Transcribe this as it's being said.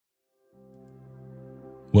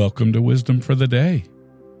Welcome to Wisdom for the Day.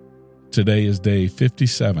 Today is day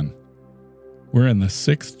 57. We're in the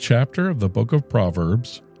 6th chapter of the book of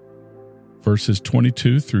Proverbs, verses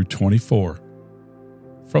 22 through 24,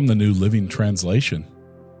 from the New Living Translation.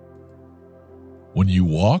 When you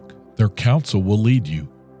walk, their counsel will lead you.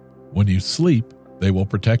 When you sleep, they will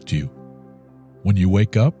protect you. When you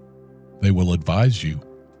wake up, they will advise you.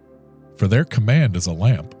 For their command is a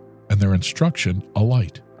lamp, and their instruction a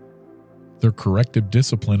light. Their corrective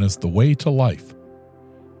discipline is the way to life.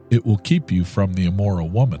 It will keep you from the immoral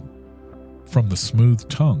woman, from the smooth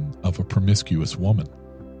tongue of a promiscuous woman.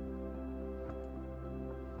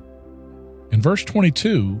 In verse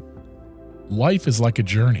 22, life is like a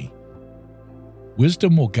journey.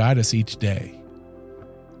 Wisdom will guide us each day.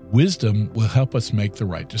 Wisdom will help us make the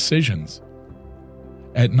right decisions.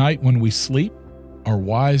 At night when we sleep, our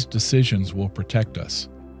wise decisions will protect us.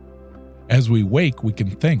 As we wake, we can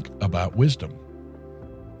think about wisdom.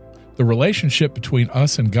 The relationship between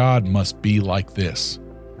us and God must be like this.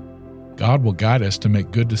 God will guide us to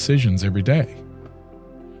make good decisions every day.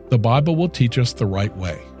 The Bible will teach us the right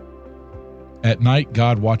way. At night,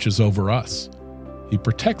 God watches over us. He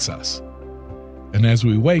protects us. And as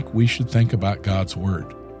we wake, we should think about God's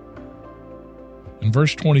Word. In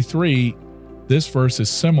verse 23, this verse is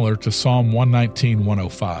similar to Psalm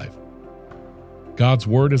 119:105. God's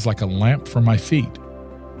Word is like a lamp for my feet.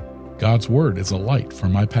 God's Word is a light for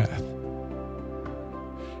my path.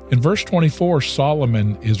 In verse 24,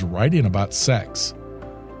 Solomon is writing about sex,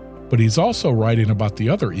 but he's also writing about the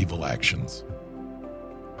other evil actions.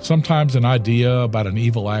 Sometimes an idea about an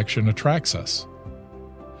evil action attracts us.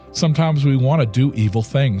 Sometimes we want to do evil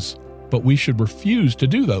things, but we should refuse to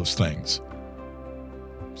do those things.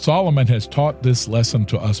 Solomon has taught this lesson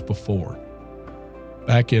to us before.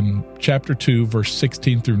 Back in chapter 2, verse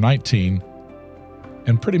 16 through 19,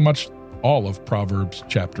 and pretty much all of Proverbs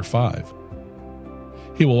chapter 5.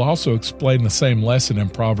 He will also explain the same lesson in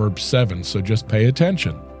Proverbs 7, so just pay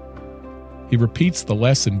attention. He repeats the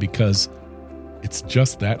lesson because it's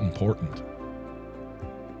just that important.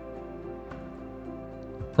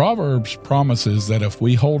 Proverbs promises that if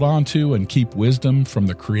we hold on to and keep wisdom from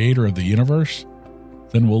the Creator of the universe,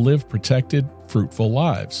 then we'll live protected, fruitful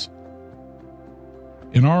lives.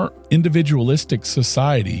 In our individualistic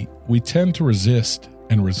society, we tend to resist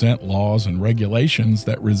and resent laws and regulations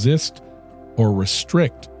that resist or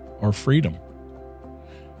restrict our freedom.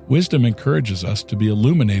 Wisdom encourages us to be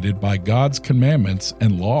illuminated by God's commandments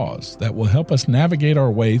and laws that will help us navigate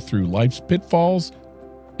our way through life's pitfalls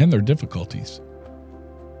and their difficulties.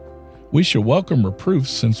 We should welcome reproof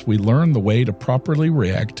since we learn the way to properly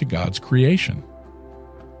react to God's creation.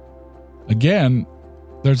 Again,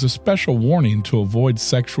 there's a special warning to avoid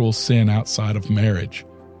sexual sin outside of marriage.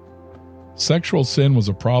 Sexual sin was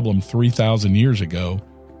a problem 3,000 years ago,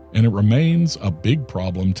 and it remains a big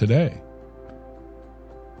problem today.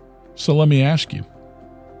 So let me ask you,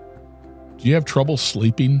 do you have trouble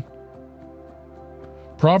sleeping?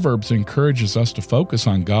 Proverbs encourages us to focus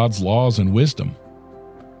on God's laws and wisdom.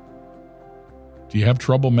 Do you have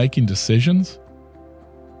trouble making decisions?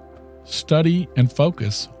 Study and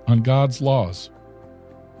focus on God's laws.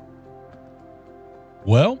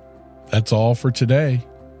 Well, that's all for today,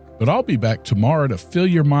 but I'll be back tomorrow to fill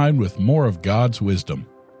your mind with more of God's wisdom.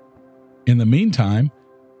 In the meantime,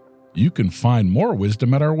 you can find more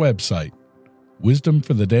wisdom at our website,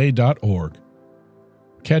 wisdomfortheday.org.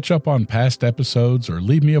 Catch up on past episodes or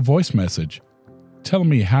leave me a voice message telling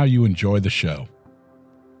me how you enjoy the show.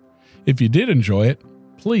 If you did enjoy it,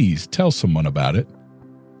 please tell someone about it.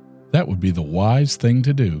 That would be the wise thing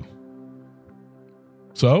to do.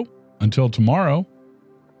 So, until tomorrow,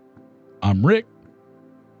 I'm Rick.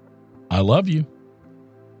 I love you.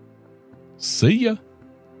 See ya.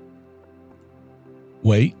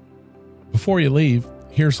 Wait, before you leave,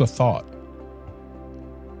 here's a thought.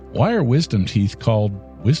 Why are wisdom teeth called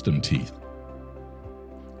wisdom teeth?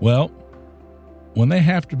 Well, when they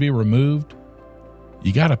have to be removed,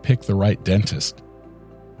 you got to pick the right dentist,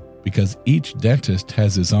 because each dentist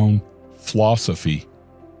has his own philosophy.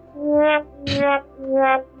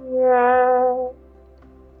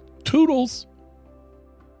 Toodles!